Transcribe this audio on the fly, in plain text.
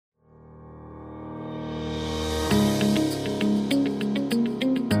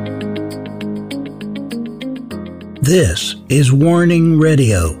This is Warning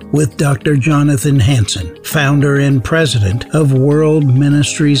Radio with Dr. Jonathan Hansen, founder and president of World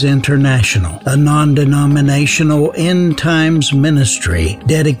Ministries International, a non-denominational end times ministry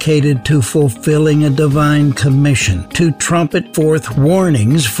dedicated to fulfilling a divine commission to trumpet forth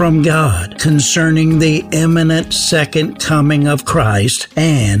warnings from God concerning the imminent second coming of Christ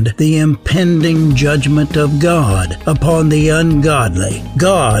and the impending judgment of God upon the ungodly.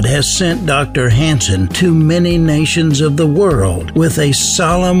 God has sent Dr. Hansen to many nations of the world with a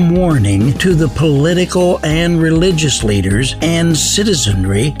solemn warning to the political and religious leaders and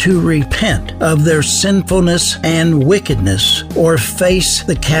citizenry to repent of their sinfulness and wickedness or face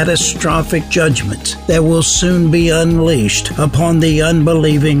the catastrophic judgments that will soon be unleashed upon the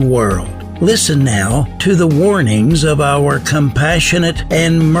unbelieving world. Listen now to the warnings of our compassionate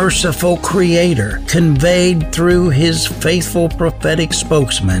and merciful Creator, conveyed through His faithful prophetic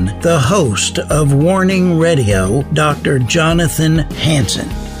spokesman, the host of Warning Radio, Dr. Jonathan Hansen.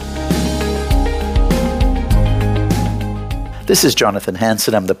 This is Jonathan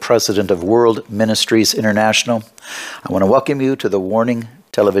Hansen. I'm the president of World Ministries International. I want to welcome you to the Warning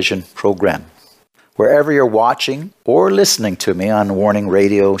television program. Wherever you're watching or listening to me on Warning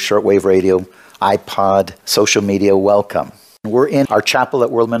Radio, shortwave radio, iPod, social media, welcome. We're in our chapel at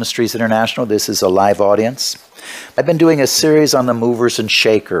World Ministries International. This is a live audience. I've been doing a series on the movers and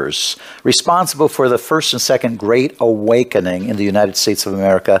shakers, responsible for the first and second Great Awakening in the United States of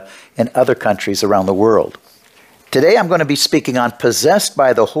America and other countries around the world. Today I'm going to be speaking on Possessed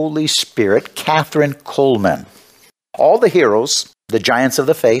by the Holy Spirit, Kathryn Kuhlman. All the heroes, the giants of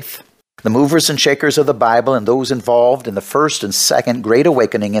the faith, the movers and shakers of the Bible, and those involved in the first and second Great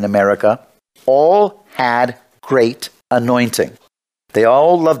Awakening in America, all had great anointing. They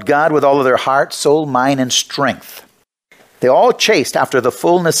all loved God with all of their heart, soul, mind, and strength. They all chased after the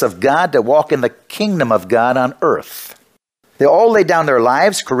fullness of God to walk in the kingdom of God on earth. They all laid down their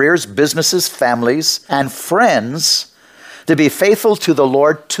lives, careers, businesses, families, and friends to be faithful to the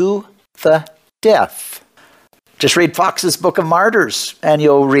Lord to the death. Just read Fox's Book of Martyrs, and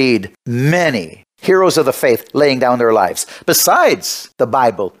you'll read many heroes of the faith laying down their lives, besides the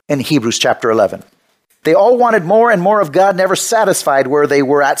Bible in Hebrews chapter 11. They all wanted more and more of God, never satisfied where they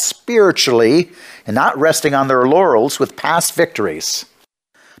were at spiritually, and not resting on their laurels with past victories,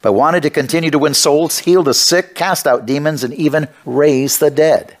 but wanted to continue to win souls, heal the sick, cast out demons, and even raise the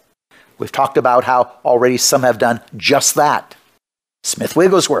dead. We've talked about how already some have done just that. Smith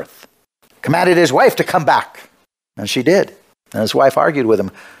Wigglesworth commanded his wife to come back. And she did. And his wife argued with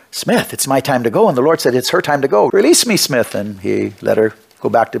him, "Smith, it's my time to go." And the Lord said, "It's her time to go. Release me, Smith." And he let her go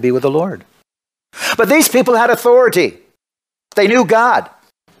back to be with the Lord. But these people had authority. They knew God.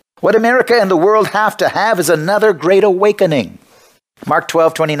 What America and the world have to have is another great awakening. Mark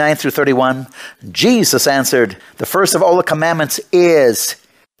 12:29 through 31. Jesus answered, "The first of all the commandments is,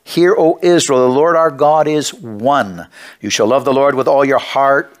 Hear, O Israel, the Lord our God is one. You shall love the Lord with all your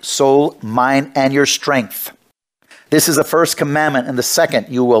heart, soul, mind, and your strength. This is the first commandment, and the second,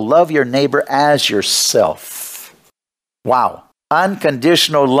 you will love your neighbor as yourself." Wow.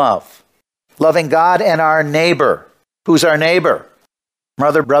 Unconditional love. Loving God and our neighbor. Who's our neighbor?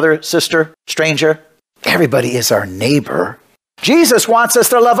 Mother, brother, sister, stranger? Everybody is our neighbor. Jesus wants us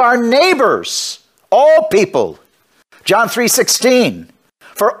to love our neighbors. All people. John 3:16.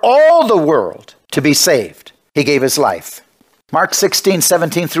 For all the world to be saved, he gave his life. Mark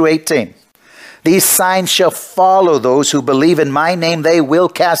 16:17 through 18. These signs shall follow those who believe in my name. They will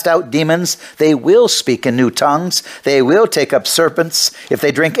cast out demons. They will speak in new tongues. They will take up serpents. If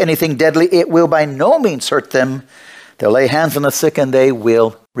they drink anything deadly, it will by no means hurt them. They'll lay hands on the sick and they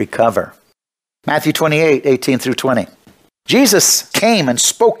will recover. Matthew 28:18 through 20. Jesus came and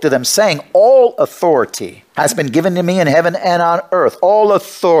spoke to them, saying, all authority has been given to me in heaven and on earth. All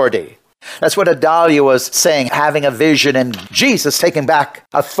authority. That's what Adalia was saying, having a vision and Jesus taking back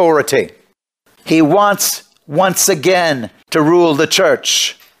authority. He wants once again to rule the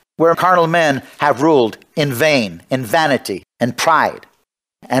church where carnal men have ruled in vain, in vanity, and pride.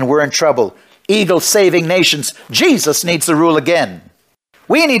 And we're in trouble. Eagles saving nations. Jesus needs to rule again.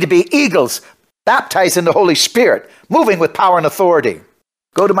 We need to be eagles, baptized in the Holy Spirit, moving with power and authority.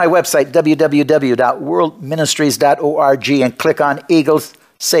 Go to my website, www.worldministries.org, and click on Eagles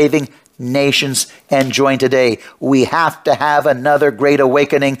Saving Nations and join today. We have to have another great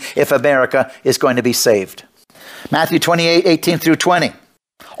awakening if America is going to be saved. Matthew 28:18 through 20.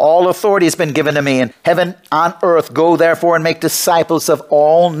 All authority has been given to me in heaven, on earth. Go therefore and make disciples of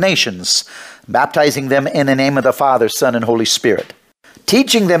all nations, baptizing them in the name of the Father, Son, and Holy Spirit,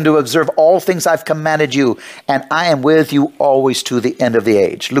 teaching them to observe all things I've commanded you, and I am with you always to the end of the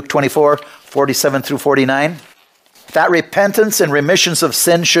age. Luke 24:47 through 49. that repentance and remissions of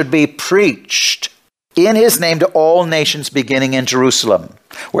sin should be preached in his name to all nations, beginning in Jerusalem.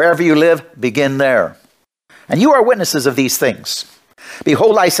 Wherever you live, begin there. And you are witnesses of these things.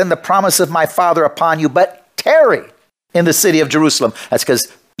 Behold, I send the promise of my Father upon you, but tarry in the city of Jerusalem. That's because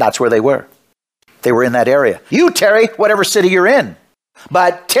that's where they were. They were in that area. You tarry, whatever city you're in,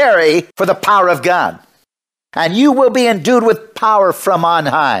 but tarry for the power of God. And you will be endued with power from on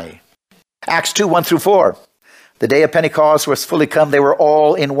high. Acts 2, 1 through 4. The day of Pentecost was fully come. They were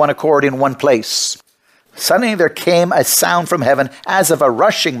all in one accord in one place. Suddenly there came a sound from heaven as of a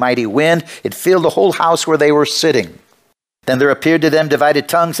rushing mighty wind. It filled the whole house where they were sitting. Then there appeared to them divided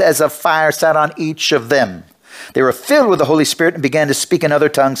tongues as of fire sat on each of them. They were filled with the Holy Spirit and began to speak in other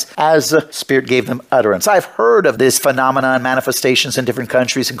tongues as the Spirit gave them utterance. I've heard of this phenomenon, manifestations in different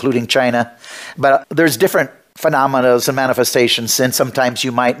countries, including China. But there's different phenomena and manifestations, and sometimes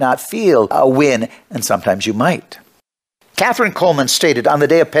you might not feel a wind, and sometimes you might. Catherine Coleman stated on the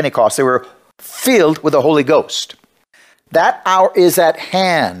day of Pentecost, they were filled with the Holy Ghost. That hour is at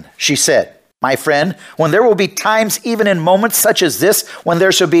hand, she said. My friend, when there will be times, even in moments such as this, when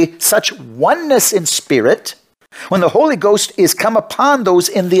there shall be such oneness in spirit, when the Holy Ghost is come upon those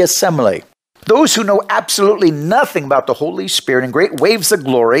in the assembly. Those who know absolutely nothing about the Holy Spirit and great waves of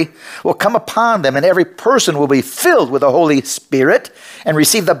glory will come upon them, and every person will be filled with the Holy Spirit and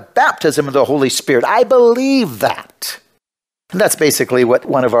receive the baptism of the Holy Spirit. I believe that. And that's basically what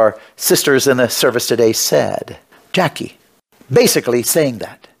one of our sisters in the service today said. Jackie, basically saying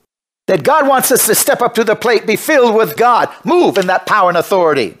that. That God wants us to step up to the plate, be filled with God, move in that power and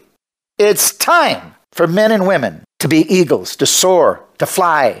authority. It's time for men and women to be eagles, to soar, to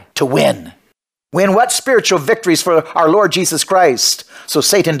fly, to win. Win what? Spiritual victories for our Lord Jesus Christ, so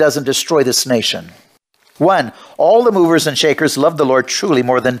Satan doesn't destroy this nation. 1, all the movers and shakers love the Lord truly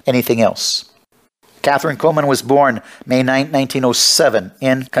more than anything else. Catherine Coleman was born May 9, 1907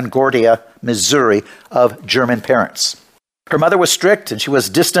 in Concordia, Missouri, of German parents. Her mother was strict and she was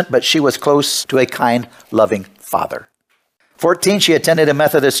distant, but she was close to a kind, loving father. 14, she attended a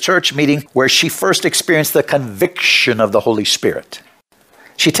Methodist church meeting where she first experienced the conviction of the Holy Spirit.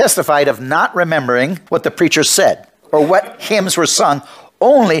 She testified of not remembering what the preacher said or what hymns were sung,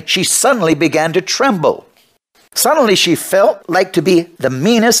 only she suddenly began to tremble. Suddenly she felt like to be the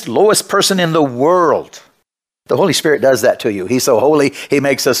meanest, lowest person in the world. The Holy Spirit does that to you. He's so holy, he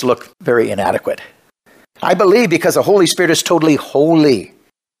makes us look very inadequate. I believe because the Holy Spirit is totally holy.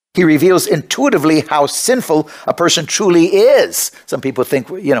 He reveals intuitively how sinful a person truly is. Some people think,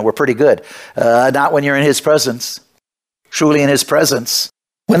 we're pretty good. Not when you're in his presence. Truly in his presence.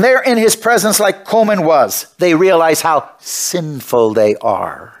 When they're in his presence like Coleman was, they realize how sinful they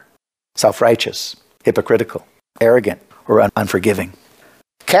are. Self-righteous, hypocritical, arrogant, or unforgiving.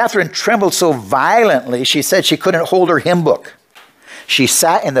 Catherine trembled so violently, she said she couldn't hold her hymn book. She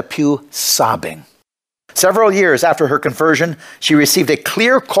sat in the pew sobbing. Several years after her conversion, she received a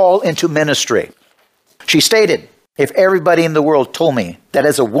clear call into ministry. She stated, if everybody in the world told me that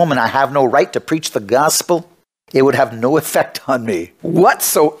as a woman I have no right to preach the gospel, it would have no effect on me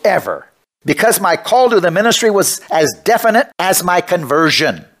whatsoever, because my call to the ministry was as definite as my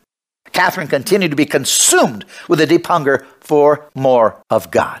conversion. Catherine continued to be consumed with a deep hunger for more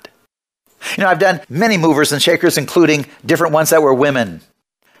of God. I've done many movers and shakers, including different ones that were women.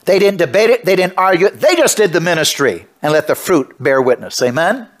 They didn't debate it. They didn't argue it. They just did the ministry and let the fruit bear witness.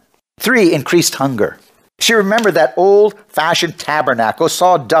 Amen? 3, increased hunger. She remembered that old-fashioned tabernacle,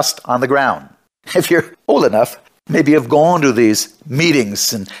 saw dust on the ground. If you're old enough, maybe you've gone to these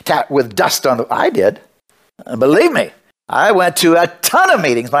meetings and with dust on the... I did. Believe me, I went to a ton of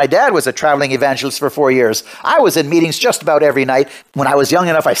meetings. My dad was a traveling evangelist for 4 years. I was in meetings just about every night. When I was young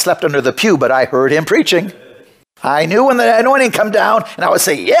enough, I slept under the pew, but I heard him preaching. I knew when the anointing come down, and I would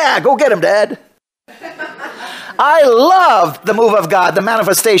say, yeah, go get him, Dad. I loved the move of God, the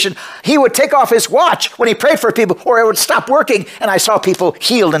manifestation. He would take off his watch when he prayed for people, or it would stop working, and I saw people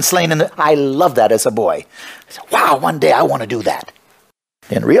healed and slain. And I loved that as a boy. I said, wow, one day I want to do that.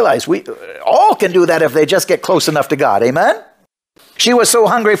 And realize we all can do that if they just get close enough to God. Amen? She was so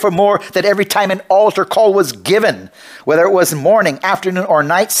hungry for more that every time an altar call was given, whether it was morning, afternoon, or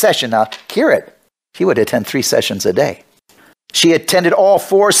night session, now hear it. She would attend 3 sessions a day. She attended all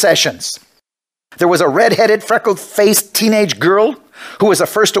 4 sessions. There was a red-headed, freckled-faced teenage girl who was the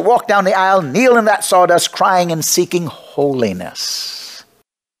first to walk down the aisle, kneel in that sawdust, crying and seeking holiness.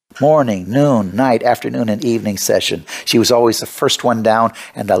 Morning, noon, night, afternoon, and evening session. She was always the first one down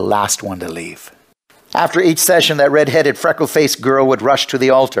and the last one to leave. After each session, that red-headed, freckled-faced girl would rush to the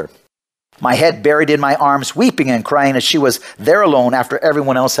altar. My head buried in my arms, weeping and crying as she was there alone after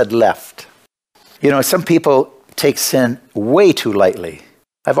everyone else had left. Some people take sin way too lightly.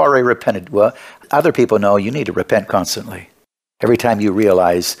 I've already repented. Well, other people know you need to repent constantly. Every time you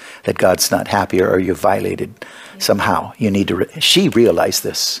realize that God's not happy or you violated somehow, you need to. She realized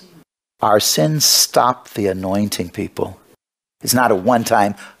this. Our sins stop the anointing, people. It's not a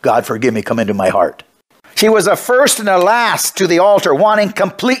one-time, God forgive me, come into my heart. She was a first and a last to the altar, wanting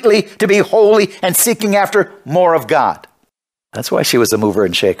completely to be holy and seeking after more of God. That's why she was a mover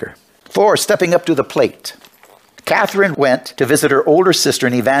and shaker. 4, stepping up to the plate. Catherine went to visit her older sister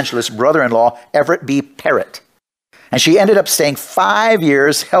and evangelist brother-in-law, Everett B. Parrott. And she ended up staying 5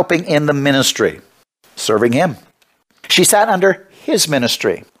 years helping in the ministry, serving him. She sat under his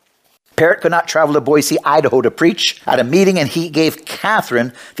ministry. Parrott could not travel to Boise, Idaho to preach at a meeting, and he gave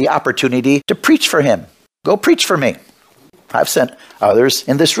Catherine the opportunity to preach for him. Go preach for me. I've sent others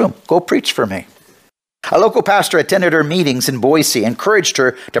in this room. Go preach for me. A local pastor attended her meetings in Boise, encouraged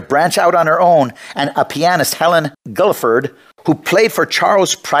her to branch out on her own, and a pianist, Helen Gulliford, who played for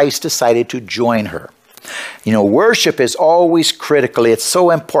Charles Price, decided to join her. You know, worship is always critical. It's so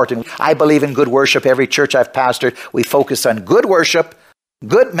important. I believe in good worship. Every church I've pastored, we focus on good worship,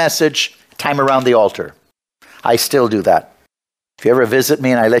 good message, time around the altar. I still do that. If you ever visit me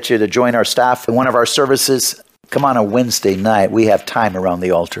and I let you to join our staff in one of our services, come on a Wednesday night. We have time around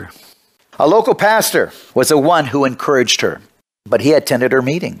the altar. A local pastor was the one who encouraged her, but he attended her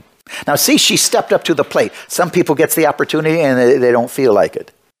meeting. Now see, she stepped up to the plate. Some people get the opportunity and they don't feel like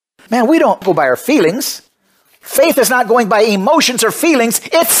it. Man, we don't go by our feelings. Faith is not going by emotions or feelings.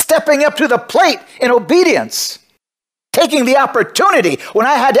 It's stepping up to the plate in obedience. Taking the opportunity. When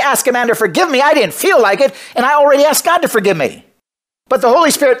I had to ask a man to forgive me, I didn't feel like it, and I already asked God to forgive me. But the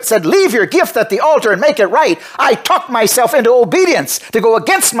Holy Spirit said, leave your gift at the altar and make it right. I talked myself into obedience to go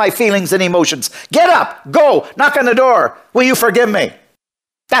against my feelings and emotions. Get up, go, knock on the door. Will you forgive me?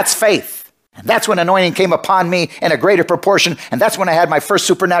 That's faith. And that's when anointing came upon me in a greater proportion. And that's when I had my first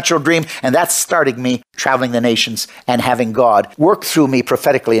supernatural dream. And that's starting me traveling the nations and having God work through me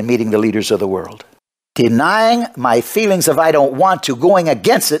prophetically and meeting the leaders of the world. Denying my feelings of I don't want to, going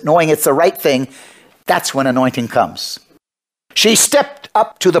against it, knowing it's the right thing, that's when anointing comes. She stepped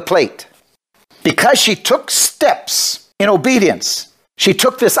up to the plate. Because she took steps in obedience, she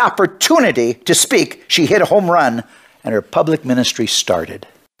took this opportunity to speak. She hit a home run, and her public ministry started.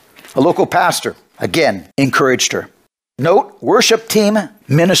 A local pastor, again, encouraged her. Note, worship team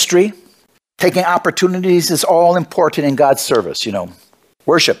ministry, taking opportunities is all important in God's service, you know.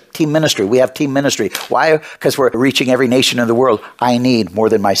 Worship, team ministry. We have team ministry. Why? Because we're reaching every nation in the world. I need more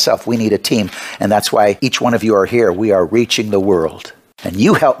than myself. We need a team. And that's why each one of you are here. We are reaching the world. And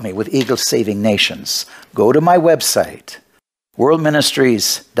you help me with Eagle Saving Nations. Go to my website,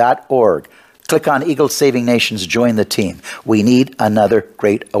 worldministries.org. Click on Eagle Saving Nations. Join the team. We need another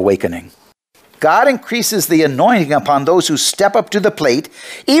great awakening. God increases the anointing upon those who step up to the plate,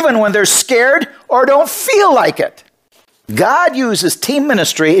 even when they're scared or don't feel like it. God uses team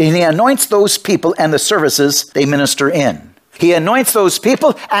ministry, and he anoints those people and the services they minister in. He anoints those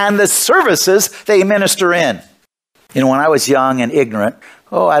people and the services they minister in. You know, when I was young and ignorant,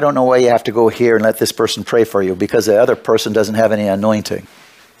 I don't know why you have to go here and let this person pray for you, because the other person doesn't have any anointing.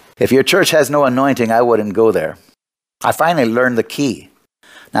 If your church has no anointing, I wouldn't go there. I finally learned the key.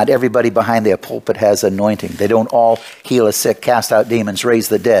 Not everybody behind the pulpit has anointing. They don't all heal a sick, cast out demons, raise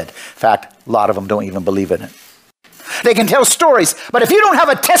the dead. In fact, a lot of them don't even believe in it. They can tell stories, but if you don't have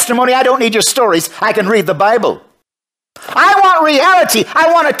a testimony, I don't need your stories. I can read the Bible. I want reality.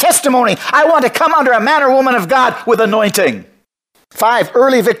 I want a testimony. I want to come under a man or woman of God with anointing. 5,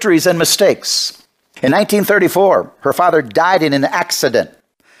 early victories and mistakes. In 1934, her father died in an accident.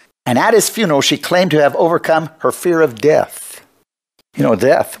 And at his funeral, she claimed to have overcome her fear of death. You know,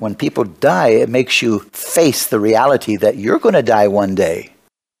 death, when people die, it makes you face the reality that you're going to die one day.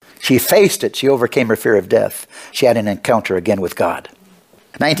 She faced it. She overcame her fear of death. She had an encounter again with God.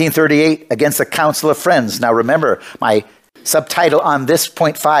 1938, against the Council of Friends. Now remember, my subtitle on this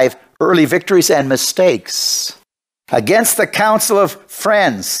point 5, early victories and mistakes. Against the Council of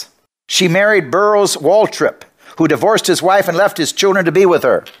Friends, she married Burroughs Waltrip, who divorced his wife and left his children to be with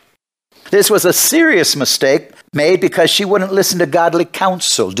her. This was a serious mistake made because she wouldn't listen to godly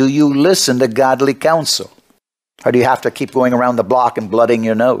counsel. Do you listen to godly counsel? Or do you have to keep going around the block and blooding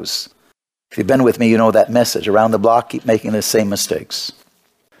your nose? If you've been with me, you know that message. Around the block, keep making the same mistakes.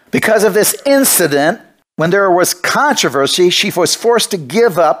 Because of this incident, when there was controversy, she was forced to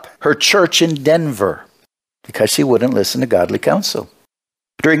give up her church in Denver because she wouldn't listen to godly counsel.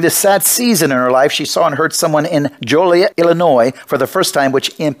 During this sad season in her life, she saw and heard someone in Joliet, Illinois for the first time,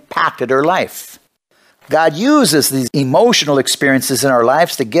 which impacted her life. God uses these emotional experiences in our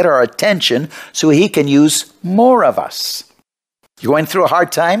lives to get our attention so he can use more of us. You're going through a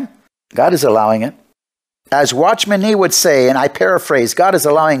hard time? God is allowing it. As Watchman Nee would say, and I paraphrase, God is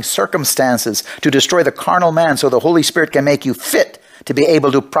allowing circumstances to destroy the carnal man so the Holy Spirit can make you fit to be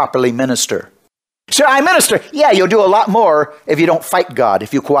able to properly minister. So I minister. Yeah, you'll do a lot more if you don't fight God,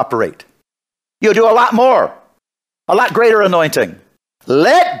 if you cooperate. You'll do a lot more. A lot greater anointing.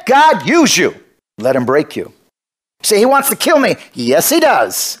 Let God use you. Let him break you. Say, he wants to kill me. Yes, he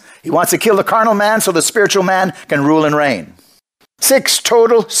does. He wants to kill the carnal man so the spiritual man can rule and reign. 6,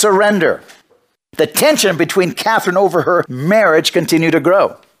 total surrender. The tension between Catherine over her marriage continued to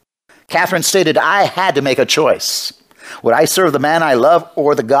grow. Catherine stated, I had to make a choice. Would I serve the man I love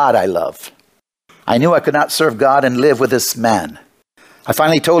or the God I love? I knew I could not serve God and live with this man. I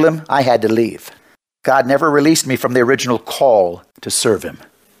finally told him I had to leave. God never released me from the original call to serve him.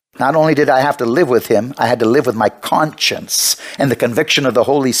 Not only did I have to live with him, I had to live with my conscience, and the conviction of the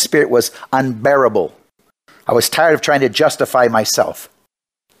Holy Spirit was unbearable. I was tired of trying to justify myself.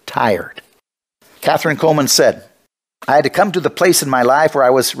 Tired. Catherine Coleman said, I had to come to the place in my life where I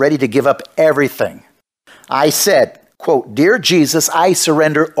was ready to give up everything. I said, quote, Dear Jesus, I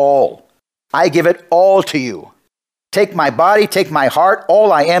surrender all. I give it all to you. Take my body, take my heart.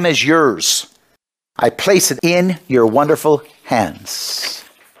 All I am is yours. I place it in your wonderful hands.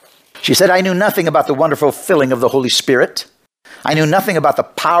 She said, I knew nothing about the wonderful filling of the Holy Spirit. I knew nothing about the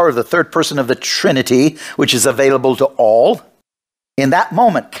power of the third person of the Trinity, which is available to all. In that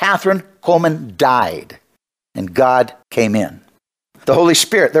moment, Catherine Coleman died, and God came in. The Holy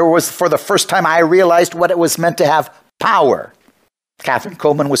Spirit, there was, for the first time, I realized what it was meant to have power. Catherine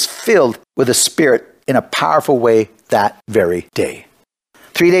Coleman was filled with the Spirit in a powerful way that very day.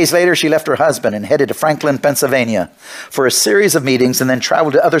 3 days later, she left her husband and headed to Franklin, Pennsylvania for a series of meetings and then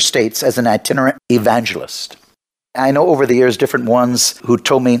traveled to other states as an itinerant evangelist. I know over the years, different ones who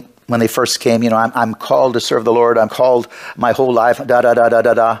told me when they first came, I'm called to serve the Lord. I'm called my whole life,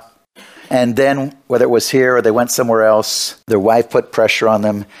 And then, whether it was here or they went somewhere else, their wife put pressure on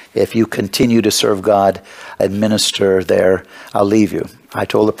them. If you continue to serve God and minister there, I'll leave you. I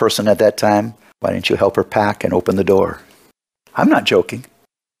told the person at that time, why didn't you help her pack and open the door? I'm not joking.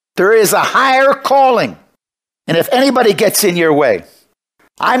 There is a higher calling. And if anybody gets in your way,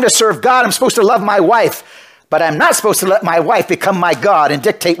 I'm to serve God. I'm supposed to love my wife. But I'm not supposed to let my wife become my God and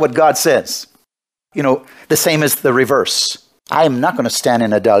dictate what God says. The same as the reverse. I am not going to stand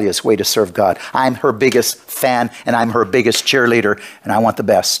in Adalia's way to serve God. I'm her biggest fan and I'm her biggest cheerleader and I want the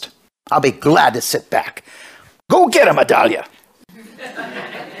best. I'll be glad to sit back. Go get him, Adalia.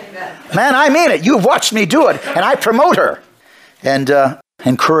 Man, I mean it. You've watched me do it and I promote her. And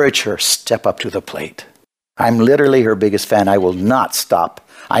encourage her, step up to the plate. I'm literally her biggest fan. I will not stop.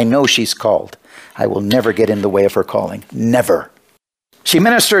 I know she's called. I will never get in the way of her calling. Never. She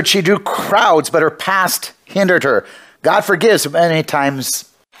ministered, she drew crowds, but her past hindered her. God forgives, but many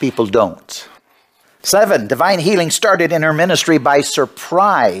times people don't. 7, divine healing started in her ministry by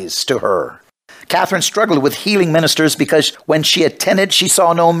surprise to her. Catherine struggled with healing ministers because when she attended, she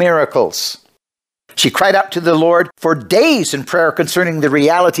saw no miracles. She cried out to the Lord for days in prayer concerning the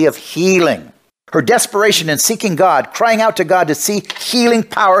reality of healing. Her desperation in seeking God, crying out to God to see healing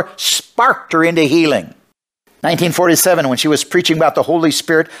power, sparked her into healing. 1947, when she was preaching about the Holy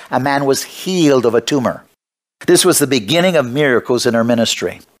Spirit, a man was healed of a tumor. This was the beginning of miracles in her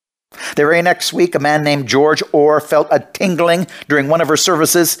ministry. The very next week, a man named George Orr felt a tingling during one of her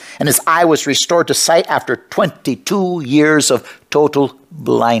services, and his eye was restored to sight after 22 years of total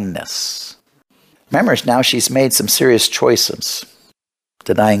blindness. Remember, now she's made some serious choices.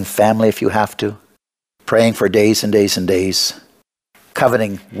 Denying family if you have to. Praying for days and days and days.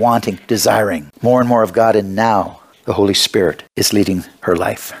 Coveting, wanting, desiring more and more of God. And now the Holy Spirit is leading her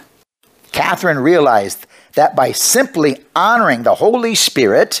life. Catherine realized that by simply honoring the Holy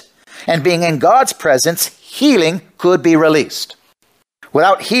Spirit and being in God's presence, healing could be released.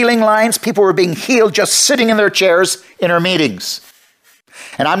 Without healing lines, people were being healed just sitting in their chairs in her meetings.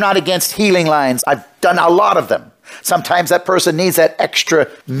 And I'm not against healing lines. I've done a lot of them. Sometimes that person needs that extra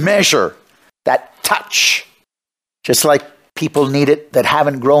measure, that touch. Just like people need it that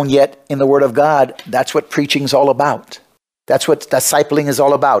haven't grown yet in the Word of God. That's what preaching is all about. That's what discipling is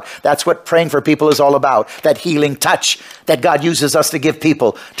all about. That's what praying for people is all about. That healing touch that God uses us to give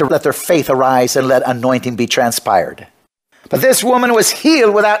people to let their faith arise and let anointing be transpired. But this woman was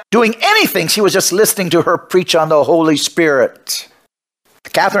healed without doing anything. She was just listening to her preach on the Holy Spirit.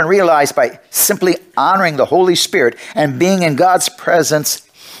 Catherine realized by simply honoring the Holy Spirit and being in God's presence,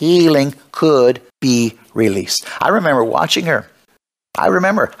 healing could be released. I remember watching her. I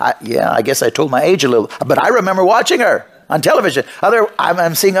remember. I guess I told my age a little, but I remember watching her on television.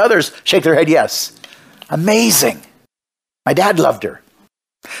 I'm seeing others shake their head yes. Amazing. My dad loved her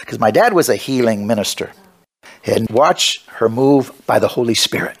because my dad was a healing minister. And watch her move by the Holy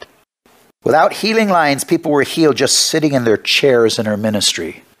Spirit. Without healing lines, people were healed just sitting in their chairs in her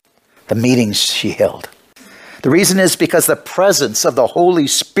ministry, the meetings she held. The reason is because the presence of the Holy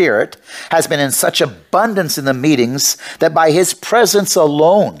Spirit has been in such abundance in the meetings that by his presence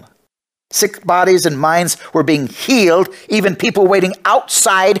alone, sick bodies and minds were being healed, even people waiting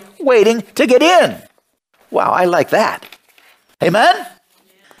outside, waiting to get in. Wow, I like that. Amen?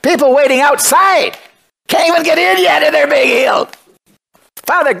 People waiting outside can't even get in yet and they're being healed.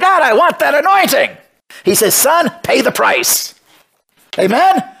 Father God, I want that anointing. He says, son, pay the price.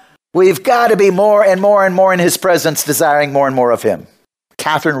 Amen? We've got to be more and more and more in his presence, desiring more and more of him.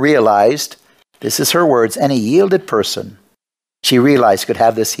 Catherine realized, this is her words, any yielded person, she realized could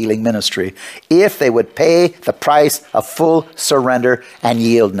have this healing ministry if they would pay the price of full surrender and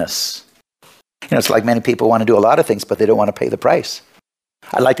yieldness. You know, it's like many people want to do a lot of things, but they don't want to pay the price.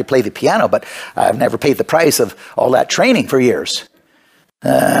 I'd like to play the piano, but I've never paid the price of all that training for years.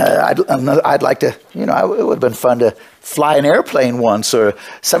 I'd like to, it would have been fun to fly an airplane once or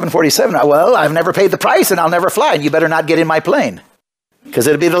 747. Well, I've never paid the price and I'll never fly, and you better not get in my plane because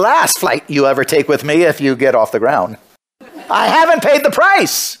it'll be the last flight you ever take with me if you get off the ground. I haven't paid the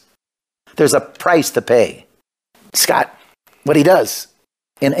price. There's a price to pay. Scott, what he does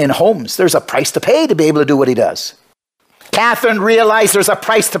in homes, there's a price to pay to be able to do what he does. Catherine realized there's a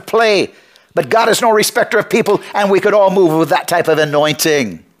price to pay, but God is no respecter of people, and we could all move with that type of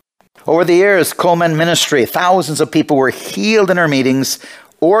anointing. Over the years, Coleman Ministry, thousands of people were healed in her meetings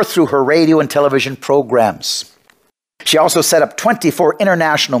or through her radio and television programs. She also set up 24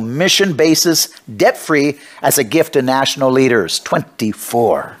 international mission bases, debt-free, as a gift to national leaders.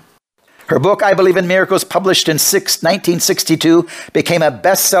 24. Her book, I Believe in Miracles, published in 1962, became a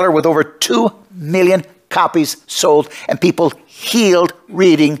bestseller with over 2 million copies sold and people healed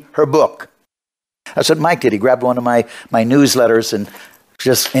reading her book. That's what Mike did. He grabbed one of my newsletters and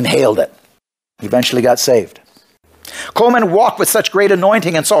just inhaled it. Eventually got saved. Coleman walked with such great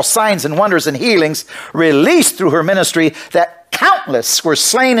anointing and saw signs and wonders and healings released through her ministry that countless were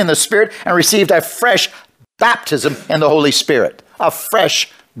slain in the Spirit and received a fresh baptism in the Holy Spirit. A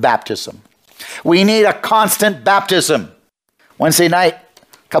fresh baptism. We need a constant baptism. Wednesday night,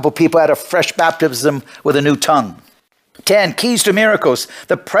 a couple people had a fresh baptism with a new tongue. 10, keys to miracles,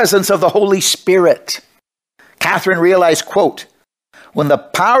 the presence of the Holy Spirit. Catherine realized, quote, when the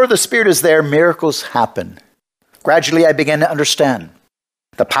power of the Spirit is there, miracles happen. Gradually, I began to understand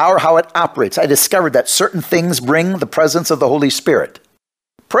the power, how it operates. I discovered that certain things bring the presence of the Holy Spirit.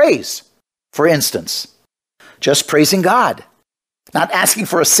 Praise, for instance, just praising God, not asking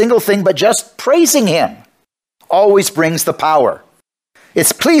for a single thing, but just praising him always brings the power.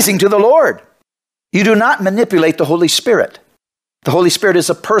 It's pleasing to the Lord. You do not manipulate the Holy Spirit. The Holy Spirit is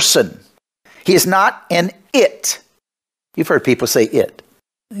a person. He is not an it. You've heard people say it.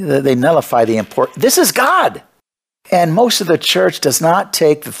 They nullify the important. This is God. And most of the church does not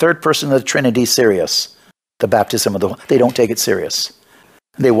take the third person of the Trinity serious. The baptism of the Holy. They don't take it serious.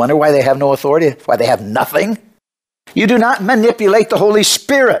 They wonder why they have no authority, why they have nothing. You do not manipulate the Holy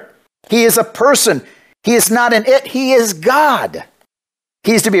Spirit. He is a person. He is not an it. He is God.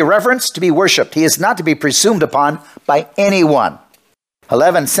 He is to be reverenced, to be worshipped. He is not to be presumed upon by anyone.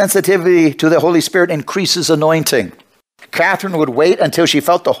 11, sensitivity to the Holy Spirit increases anointing. Catherine would wait until she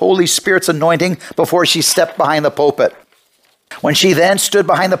felt the Holy Spirit's anointing before she stepped behind the pulpit. When she then stood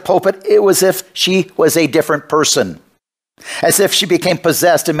behind the pulpit, it was as if she was a different person. As if she became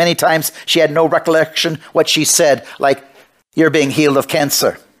possessed, and many times she had no recollection what she said, like, you're being healed of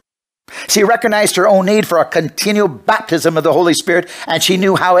cancer. She recognized her own need for a continual baptism of the Holy Spirit, and she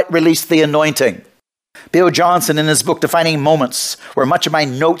knew how it released the anointing. Bill Johnson, in his book, Defining Moments, where much of my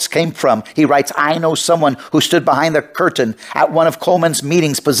notes came from, he writes, I know someone who stood behind the curtain at one of Coleman's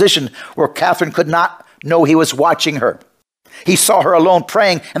meetings, positioned where Catherine could not know he was watching her. He saw her alone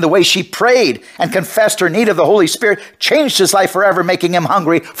praying, and the way she prayed and confessed her need of the Holy Spirit changed his life forever, making him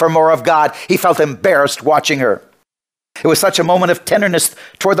hungry for more of God. He felt embarrassed watching her. It was such a moment of tenderness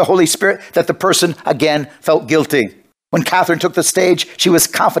toward the Holy Spirit that the person again felt guilty. When Catherine took the stage, she was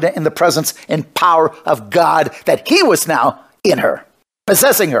confident in the presence and power of God, that he was now in her,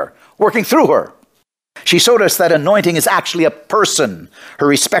 possessing her, working through her. She showed us that anointing is actually a person. Her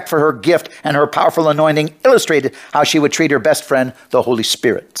respect for her gift and her powerful anointing illustrated how she would treat her best friend, the Holy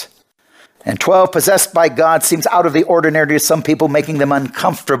Spirit. And 12, possessed by God seems out of the ordinary to some people, making them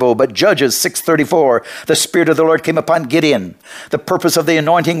uncomfortable. But Judges 6:34, the Spirit of the Lord came upon Gideon. The purpose of the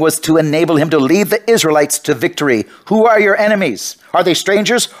anointing was to enable him to lead the Israelites to victory. Who are your enemies? Are they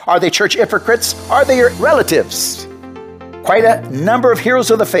strangers? Are they church hypocrites? Are they your relatives? Quite a number of heroes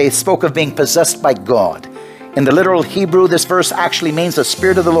of the faith spoke of being possessed by God. In the literal Hebrew, this verse actually means the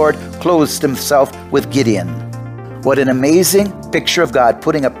Spirit of the Lord clothed himself with Gideon. What an amazing picture of God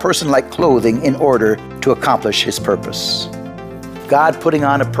putting a person like clothing in order to accomplish his purpose. God putting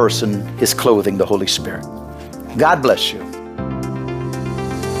on a person his clothing, the Holy Spirit. God bless you.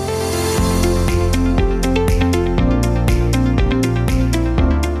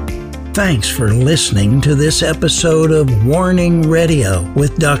 Thanks for listening to this episode of Warning Radio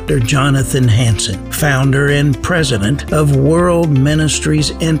with Dr. Jonathan Hansen, founder and president of World Ministries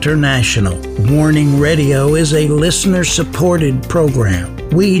International. Warning Radio is a listener-supported program.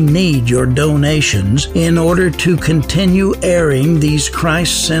 We need your donations in order to continue airing these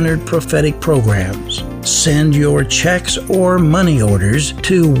Christ-centered prophetic programs. Send your checks or money orders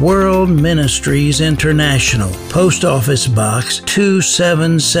to World Ministries International, Post Office Box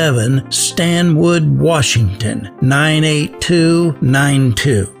 277, Stanwood, Washington,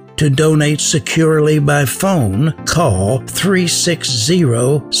 98292. To donate securely by phone, call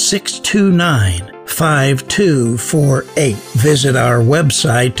 360-629-5248. Visit our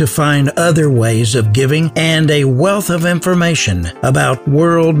website to find other ways of giving and a wealth of information about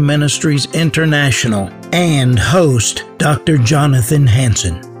World Ministries International and host Dr. Jonathan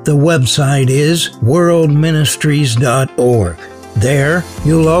Hansen. The website is worldministries.org. There,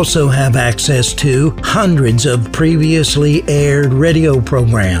 you'll also have access to hundreds of previously aired radio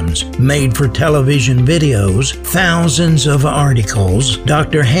programs, made-for-television videos, thousands of articles,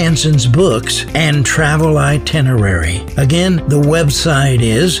 Dr. Hansen's books, and travel itinerary. Again, the website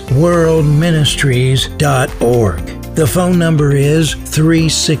is worldministries.org. The phone number is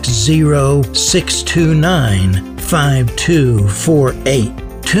 360-629-5248.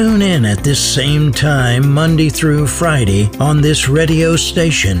 Tune in at this same time, Monday through Friday, on this radio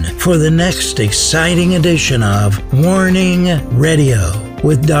station for the next exciting edition of Warning Radio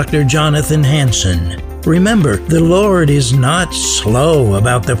with Dr. Jonathan Hansen. Remember, the Lord is not slow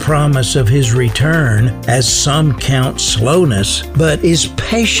about the promise of His return, as some count slowness, but is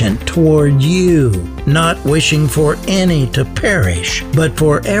patient toward you, not wishing for any to perish, but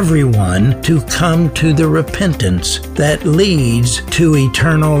for everyone to come to the repentance that leads to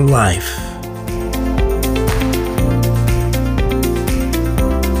eternal life.